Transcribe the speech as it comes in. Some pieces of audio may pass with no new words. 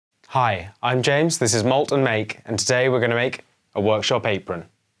Hi, I'm James, this is Malt and Make, and today we're going to make a workshop apron.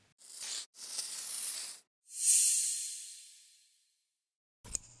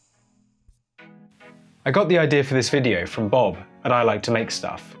 I got the idea for this video from Bob at I Like to Make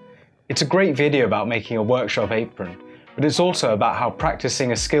Stuff. It's a great video about making a workshop apron, but it's also about how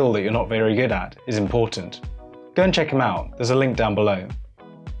practicing a skill that you're not very good at is important. Go and check him out, there's a link down below.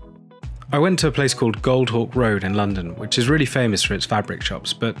 I went to a place called Goldhawk Road in London, which is really famous for its fabric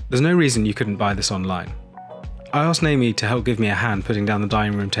shops, but there's no reason you couldn't buy this online. I asked Naomi to help give me a hand putting down the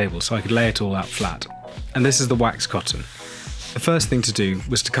dining room table so I could lay it all out flat. And this is the wax cotton. The first thing to do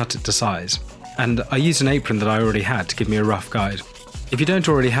was to cut it to size, and I used an apron that I already had to give me a rough guide. If you don't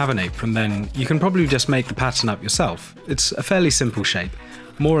already have an apron, then you can probably just make the pattern up yourself. It's a fairly simple shape,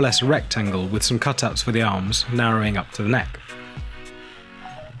 more or less a rectangle with some cutouts for the arms, narrowing up to the neck.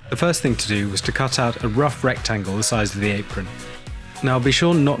 The first thing to do was to cut out a rough rectangle the size of the apron. Now be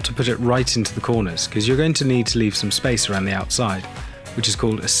sure not to put it right into the corners, because you're going to need to leave some space around the outside, which is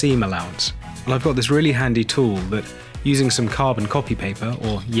called a seam allowance. Well, I've got this really handy tool that, using some carbon copy paper,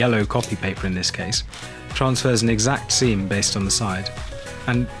 or yellow copy paper in this case, transfers an exact seam based on the side.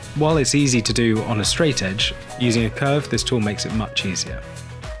 And while it's easy to do on a straight edge, using a curve, this tool makes it much easier.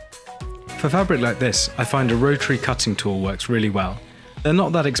 For fabric like this, I find a rotary cutting tool works really well. They're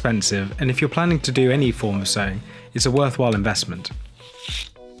not that expensive, and if you're planning to do any form of sewing, it's a worthwhile investment.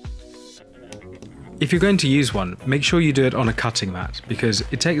 If you're going to use one, make sure you do it on a cutting mat, because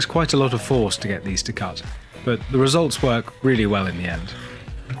it takes quite a lot of force to get these to cut, but the results work really well in the end.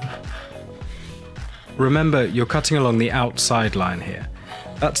 Remember, you're cutting along the outside line here.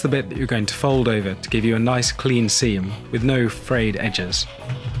 That's the bit that you're going to fold over to give you a nice clean seam with no frayed edges.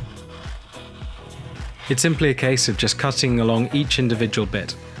 It's simply a case of just cutting along each individual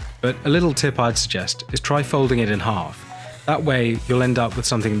bit, but a little tip I'd suggest is try folding it in half. That way you'll end up with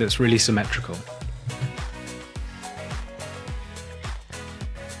something that's really symmetrical.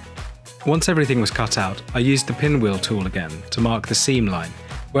 Once everything was cut out, I used the pinwheel tool again to mark the seam line,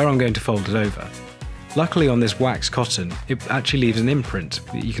 where I'm going to fold it over. Luckily on this wax cotton, it actually leaves an imprint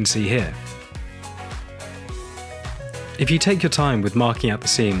that you can see here. If you take your time with marking out the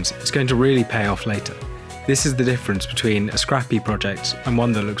seams, it's going to really pay off later. This is the difference between a scrappy project and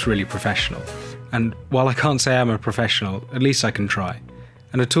one that looks really professional. And while I can't say I'm a professional, at least I can try.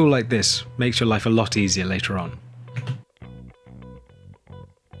 And a tool like this makes your life a lot easier later on.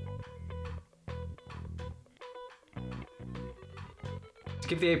 To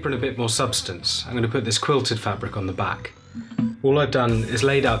give the apron a bit more substance, I'm going to put this quilted fabric on the back. All I've done is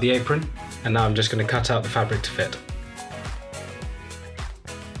laid out the apron, and now I'm just going to cut out the fabric to fit.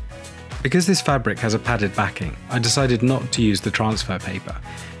 Because this fabric has a padded backing, I decided not to use the transfer paper.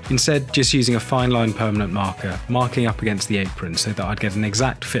 Instead, just using a fine line permanent marker, marking up against the apron so that I'd get an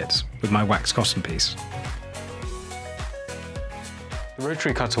exact fit with my wax cotton piece. The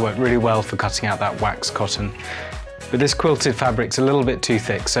rotary cutter worked really well for cutting out that wax cotton, but this quilted fabric's a little bit too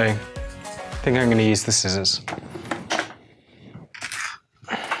thick, so I think I'm going to use the scissors.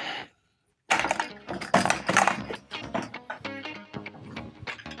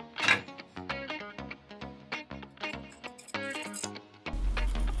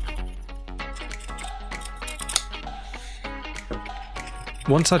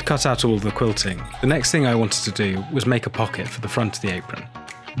 Once I'd cut out all the quilting, the next thing I wanted to do was make a pocket for the front of the apron.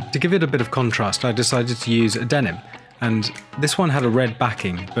 To give it a bit of contrast, I decided to use a denim, and this one had a red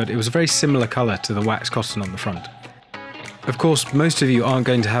backing, but it was a very similar colour to the wax cotton on the front. Of course, most of you aren't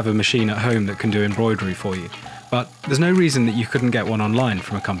going to have a machine at home that can do embroidery for you, but there's no reason that you couldn't get one online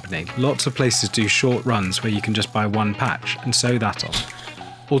from a company. Lots of places do short runs where you can just buy one patch and sew that on.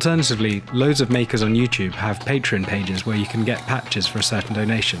 Alternatively, loads of makers on YouTube have Patreon pages where you can get patches for a certain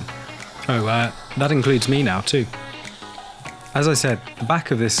donation. Oh, that includes me now too. As I said, the back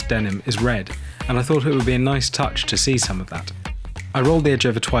of this denim is red, and I thought it would be a nice touch to see some of that. I rolled the edge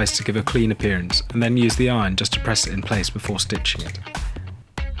over twice to give a clean appearance, and then used the iron just to press it in place before stitching it.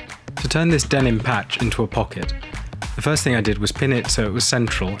 To turn this denim patch into a pocket, the first thing I did was pin it so it was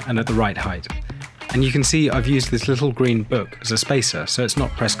central and at the right height. And you can see I've used this little green book as a spacer so it's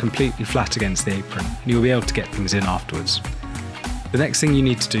not pressed completely flat against the apron, and you'll be able to get things in afterwards. The next thing you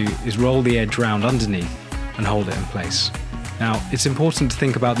need to do is roll the edge round underneath and hold it in place. Now, it's important to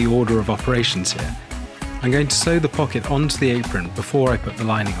think about the order of operations here. I'm going to sew the pocket onto the apron before I put the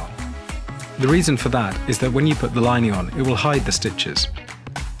lining on. The reason for that is that when you put the lining on, it will hide the stitches.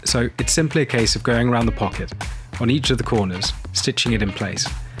 So it's simply a case of going around the pocket on each of the corners, stitching it in place,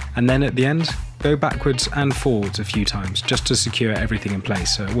 and then at the end, go backwards and forwards a few times just to secure everything in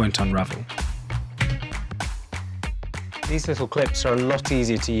place so it won't unravel. These little clips are a lot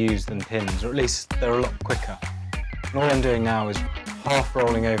easier to use than pins, or at least they're a lot quicker. And all I'm doing now is half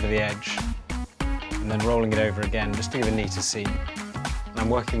rolling over the edge and then rolling it over again just to give a neater seam. And I'm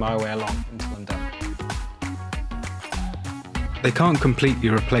working my way along until I'm done. They can't completely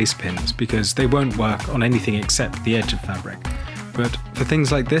replace pins because they won't work on anything except the edge of fabric. But for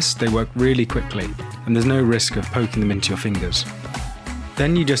things like this, they work really quickly and there's no risk of poking them into your fingers.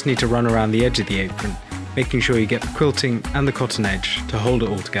 Then you just need to run around the edge of the apron, making sure you get the quilting and the cotton edge to hold it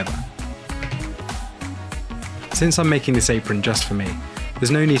all together. Since I'm making this apron just for me,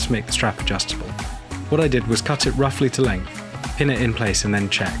 there's no need to make the strap adjustable. What I did was cut it roughly to length, pin it in place and then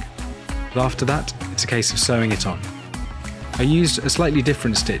check. But after that, it's a case of sewing it on. I used a slightly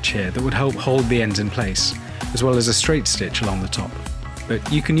different stitch here that would help hold the ends in place, as well as a straight stitch along the top,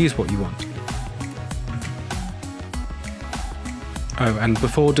 but you can use what you want. Oh, and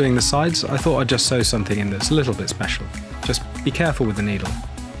before doing the sides, I thought I'd just sew something in that's a little bit special. Just be careful with the needle,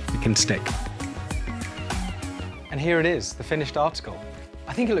 it can stick. And here it is, the finished article.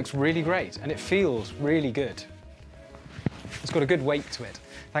 I think it looks really great and it feels really good. It's got a good weight to it,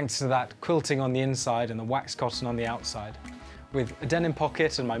 thanks to that quilting on the inside and the waxed cotton on the outside. With a denim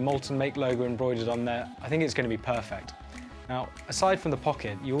pocket and my Molten Make logo embroidered on there, I think it's going to be perfect. Now, aside from the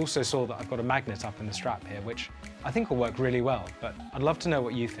pocket, you also saw that I've got a magnet up in the strap here, which I think will work really well, but I'd love to know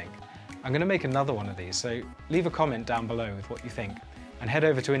what you think. I'm going to make another one of these, so leave a comment down below with what you think, and head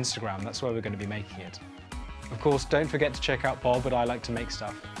over to Instagram, that's where we're going to be making it. Of course, don't forget to check out Bob at I Like to Make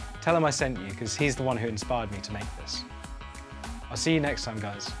Stuff. Tell him I sent you, because he's the one who inspired me to make this. I'll see you next time,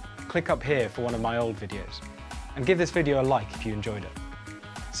 guys. Click up here for one of my old videos. And give this video a like if you enjoyed it.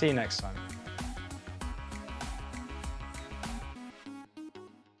 See you next time.